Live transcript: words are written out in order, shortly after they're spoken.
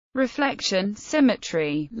reflection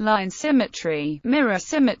symmetry, line symmetry, mirror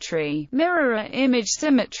symmetry, mirror image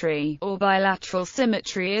symmetry, or bilateral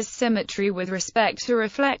symmetry is symmetry with respect to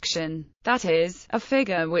reflection. That is, a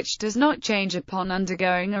figure which does not change upon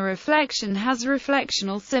undergoing a reflection has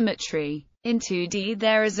reflectional symmetry. In 2D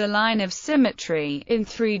there is a line of symmetry, in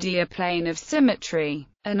 3D a plane of symmetry.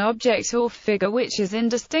 An object or figure which is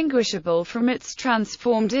indistinguishable from its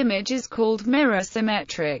transformed image is called mirror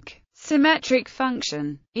symmetric. Symmetric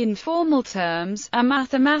function. In formal terms, a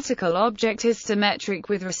mathematical object is symmetric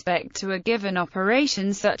with respect to a given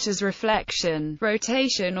operation such as reflection,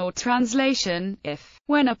 rotation or translation, if,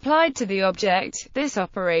 when applied to the object, this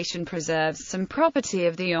operation preserves some property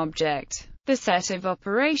of the object. The set of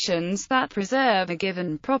operations that preserve a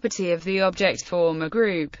given property of the object form a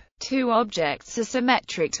group. Two objects are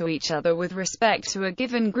symmetric to each other with respect to a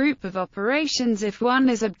given group of operations if one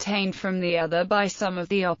is obtained from the other by some of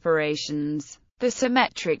the operations. The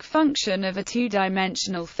symmetric function of a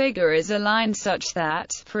two-dimensional figure is a line such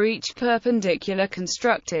that, for each perpendicular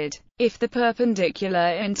constructed, if the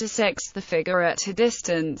perpendicular intersects the figure at a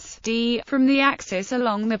distance, d, from the axis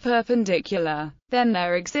along the perpendicular, then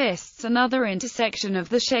there exists another intersection of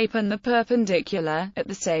the shape and the perpendicular, at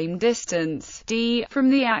the same distance, d, from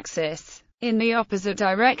the axis, in the opposite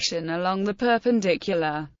direction along the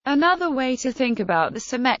perpendicular. Another way to think about the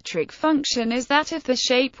symmetric function is that if the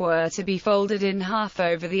shape were to be folded in half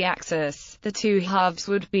over the axis, the two halves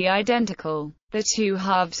would be identical. The two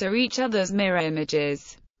halves are each other's mirror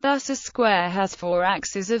images. Thus a square has 4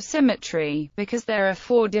 axes of symmetry, because there are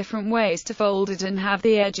 4 different ways to fold it and have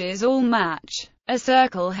the edges all match. A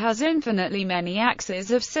circle has infinitely many axes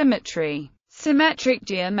of symmetry. Symmetric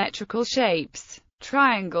geometrical shapes.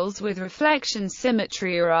 Triangles with reflection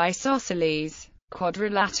symmetry are isosceles.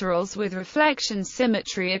 Quadrilaterals with reflection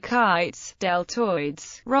symmetry are kites,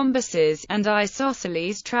 deltoids, rhombuses, and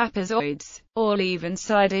isosceles trapezoids. All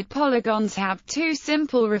even-sided polygons have 2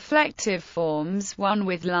 simple reflective forms, one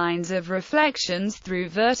with lines of reflections through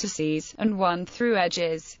vertices, and one through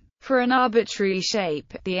edges. For an arbitrary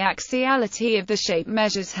shape, the axiality of the shape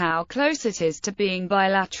measures how close it is to being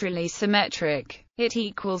bilaterally symmetric. It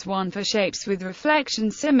equals 1 for shapes with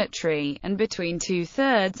reflection symmetry, and between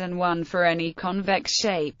 2/3 and 1 for any convex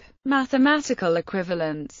shape. Mathematical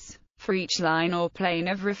equivalence. For each line or plane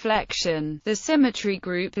of reflection, the symmetry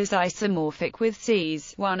group is isomorphic with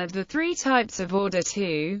C's, one of the 3 types of order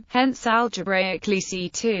 2, hence algebraically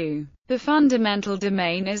C2. The fundamental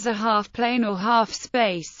domain is a half-plane or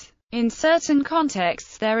half-space. In certain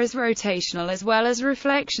contexts there is rotational as well as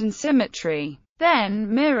reflection symmetry.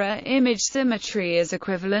 Then, mirror image symmetry is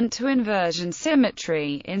equivalent to inversion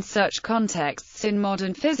symmetry. In such contexts in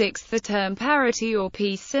modern physics the term parity or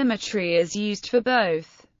piece symmetry is used for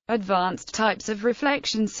both. Advanced types of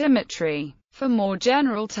reflection symmetry. For more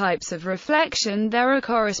general types of reflection there are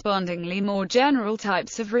correspondingly more general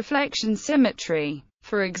types of reflection symmetry.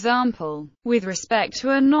 For example, with respect to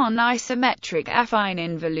a non-isometric affine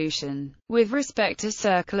involution, with respect to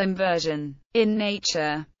circle inversion. In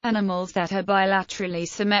nature, animals that are bilaterally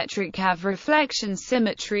symmetric have reflection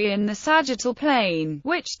symmetry in the sagittal plane,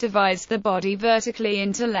 which divides the body vertically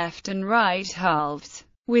into left and right halves,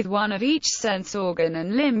 with one of each sense organ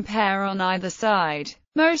and limb pair on either side.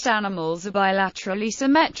 Most animals are bilaterally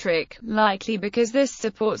symmetric, likely because this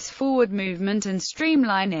supports forward movement and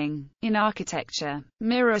streamlining. In architecture,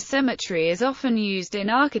 mirror symmetry is often used in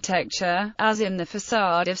architecture, as in the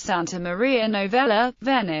facade of Santa Maria Novella,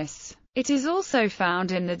 Venice. It is also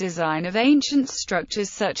found in the design of ancient structures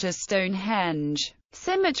such as Stonehenge.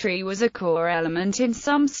 Symmetry was a core element in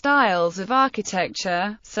some styles of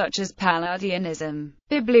architecture, such as Palladianism.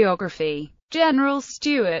 Bibliography. General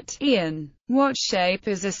Stewart, Ian. What shape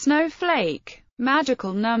is a snowflake?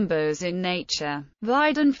 Magical Numbers in Nature.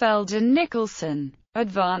 Weidenfeld and Nicholson.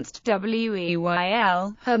 Advanced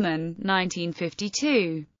Weyl, Herman,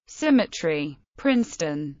 1952. Symmetry.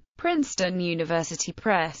 Princeton. Princeton University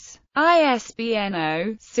Press. ISBN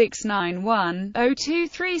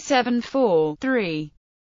 0-691-02374-3.